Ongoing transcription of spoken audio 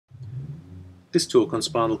This talk on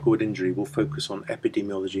spinal cord injury will focus on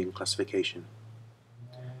epidemiology and classification.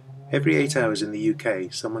 Every 8 hours in the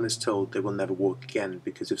UK, someone is told they will never walk again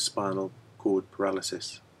because of spinal cord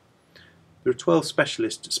paralysis. There are 12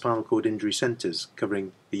 specialist spinal cord injury centres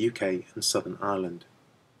covering the UK and Southern Ireland.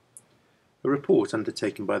 A report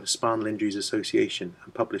undertaken by the Spinal Injuries Association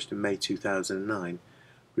and published in May 2009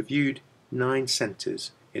 reviewed 9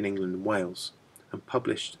 centres in England and Wales and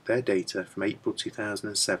published their data from April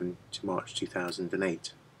 2007 to March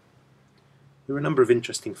 2008. There were a number of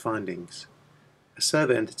interesting findings. A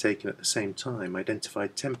survey undertaken at the same time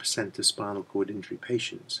identified 10% of spinal cord injury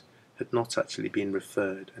patients had not actually been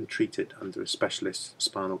referred and treated under a specialist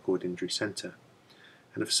spinal cord injury centre,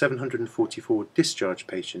 and of 744 discharged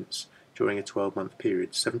patients during a 12-month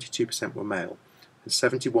period, 72% were male and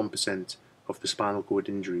 71% of the spinal cord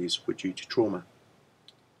injuries were due to trauma.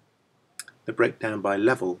 The breakdown by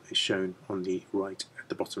level is shown on the right at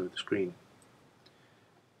the bottom of the screen.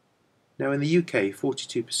 Now in the UK,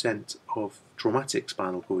 42% of traumatic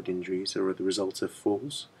spinal cord injuries are the result of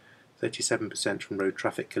falls, 37% from road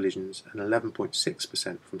traffic collisions and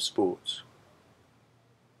 11.6% from sports.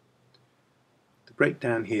 The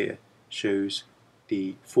breakdown here shows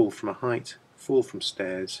the fall from a height, fall from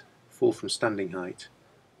stairs, fall from standing height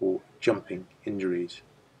or jumping injuries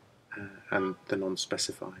and the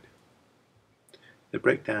non-specified. The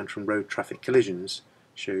breakdown from road traffic collisions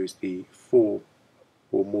shows the 4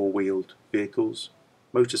 or more wheeled vehicles,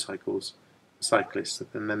 motorcycles, cyclists,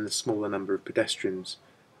 and then the smaller number of pedestrians,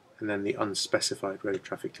 and then the unspecified road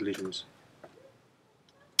traffic collisions.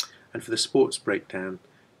 And for the sports breakdown,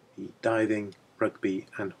 the diving, rugby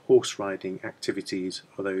and horse riding activities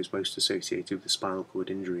are those most associated with the spinal cord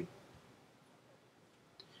injury.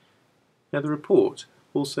 Now the report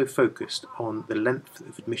also focused on the length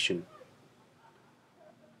of admission.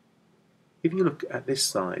 If you look at this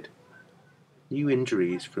side, new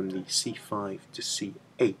injuries from the C5 to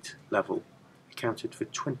C8 level accounted for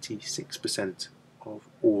 26% of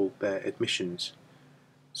all their admissions.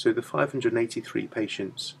 So the 583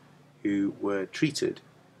 patients who were treated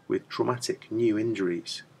with traumatic new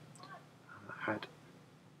injuries had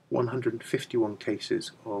 151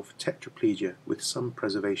 cases of tetraplegia with some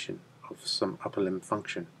preservation of some upper limb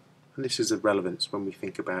function. And this is of relevance when we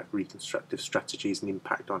think about reconstructive strategies and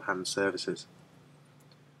impact on hand services.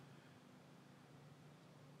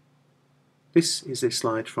 This is a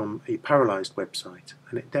slide from a paralysed website,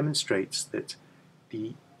 and it demonstrates that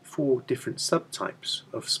the 4 different subtypes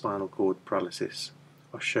of spinal cord paralysis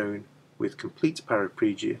are shown with complete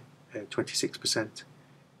paraplegia, 26%,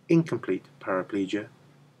 incomplete paraplegia,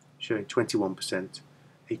 showing 21%,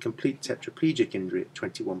 a complete tetraplegic injury at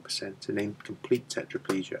 21%, and incomplete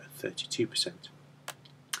tetraplegia at 32%.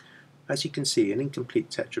 As you can see, an incomplete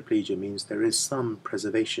tetraplegia means there is some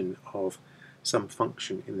preservation of some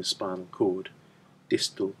function in the spinal cord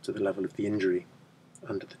distal to the level of the injury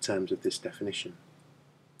under the terms of this definition.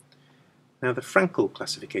 Now the Frankel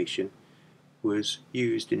classification was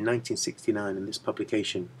used in 1969 in this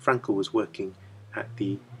publication. Frankel was working at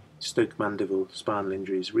the Stoke Mandeville Spinal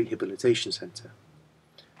Injuries Rehabilitation Centre,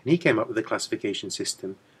 and he came up with a classification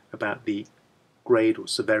system about the grade or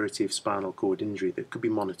severity of spinal cord injury that could be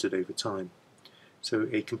monitored over time. So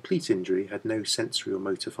a complete injury had no sensory or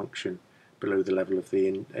motor function below the level of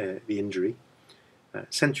the injury.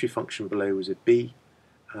 Sensory function below was a B,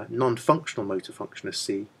 non-functional motor function a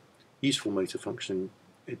C, useful motor function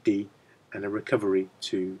a D, and a recovery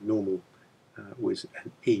to normal was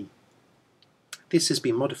an E. This has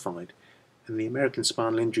been modified, and the American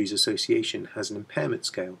Spinal Injuries Association has an impairment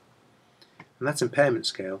scale, and that impairment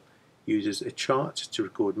scale uses a chart to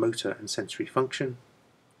record motor and sensory function,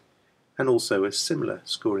 and also a similar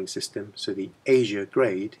scoring system. So the Asia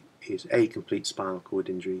grade is A, complete spinal cord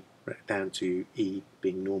injury, down to E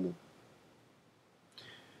being normal.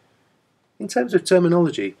 In terms of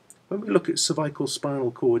terminology, when we look at cervical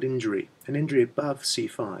spinal cord injury, an injury above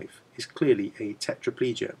C5 is clearly a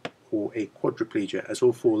tetraplegia or a quadriplegia, as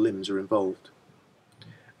all 4 limbs are involved.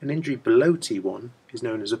 An injury below T1 is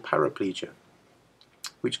known as a paraplegia,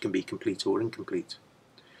 which can be complete or incomplete.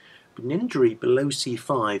 But an injury below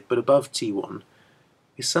C5 but above T1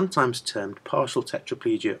 is sometimes termed partial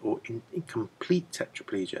tetraplegia or incomplete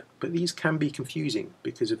tetraplegia, but these can be confusing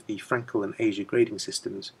because of the Frankel and Asia grading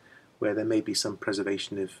systems, where there may be some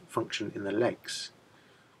preservation of function in the legs.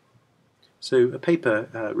 So a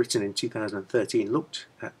paper written in 2013 looked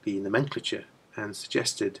at the nomenclature and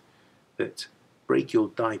suggested that brachial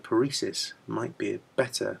diparesis might be a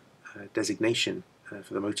better designation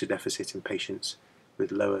for the motor deficit in patients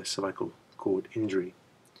with lower cervical cord injury.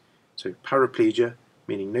 So paraplegia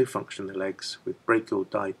meaning no function in the legs, with brachial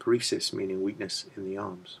diparesis, meaning weakness in the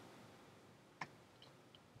arms.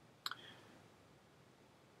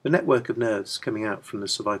 The network of nerves coming out from the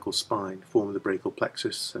cervical spine form the brachial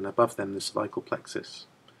plexus, and above them the cervical plexus.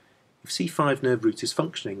 If C5 nerve root is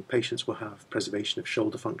functioning, patients will have preservation of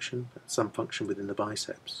shoulder function and some function within the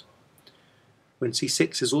biceps. When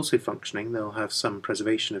C6 is also functioning, they'll have some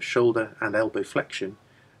preservation of shoulder and elbow flexion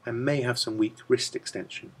and may have some weak wrist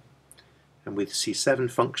extension. And with C7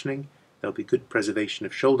 functioning, there'll be good preservation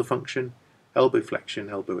of shoulder function, elbow flexion,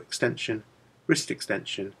 elbow extension, wrist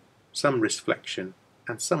extension, some wrist flexion,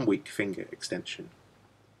 and some weak finger extension.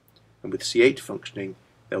 And with C8 functioning,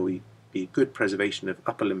 there will be good preservation of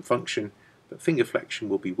upper limb function, but finger flexion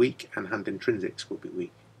will be weak and hand intrinsics will be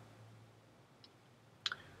weak.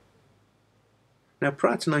 Now,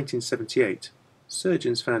 prior to 1978,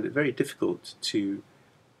 surgeons found it very difficult to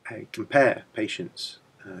compare patients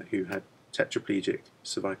who had tetraplegic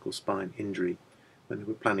cervical spine injury when they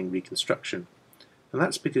were planning reconstruction. And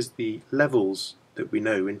that's because the levels that we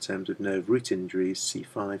know in terms of nerve root injuries, C5,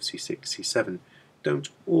 C6, C7, don't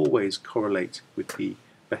always correlate with the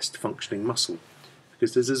best functioning muscle,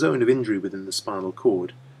 because there's a zone of injury within the spinal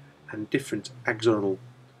cord and different axonal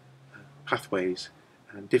pathways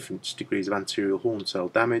and different degrees of anterior horn cell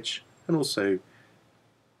damage, and also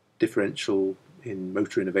differential in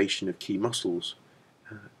motor innervation of key muscles,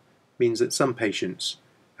 means that some patients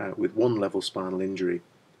with one level spinal injury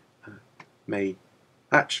may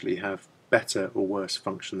actually have better or worse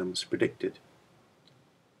function than was predicted.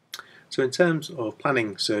 So in terms of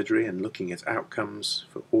planning surgery and looking at outcomes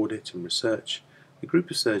for audit and research, a group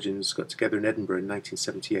of surgeons got together in Edinburgh in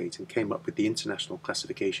 1978 and came up with the International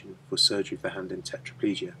Classification for Surgery of the Hand in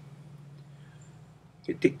Tetraplegia.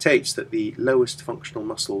 It dictates that the lowest functional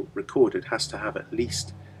muscle recorded has to have at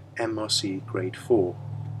least MRC grade 4.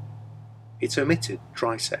 It omitted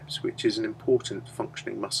triceps, which is an important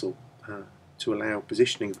functioning muscle to allow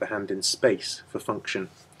positioning of the hand in space for function.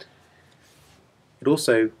 It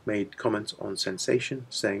also made comment on sensation,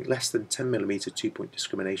 saying less than 10mm 2-point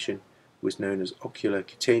discrimination was known as ocular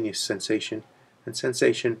cutaneous sensation, and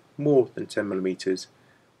sensation more than 10mm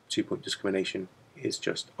 2-point discrimination is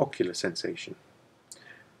just ocular sensation.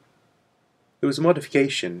 There was a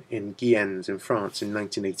modification in Guyens in France in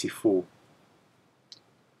 1984.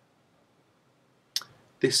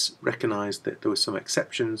 This recognised that there were some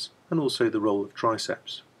exceptions and also the role of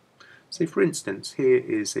triceps. So for instance, here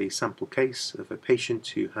is a sample case of a patient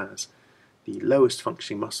who has the lowest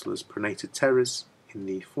functioning muscle as pronator teres in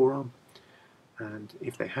the forearm, and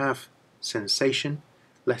if they have sensation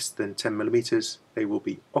less than 10mm, they will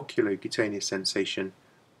be oculocutaneous sensation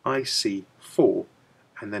IC4,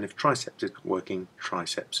 and then if triceps isn't working,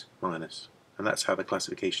 triceps minus. And that's how the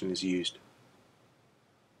classification is used.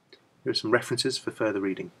 Here are some references for further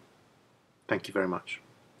reading. Thank you very much.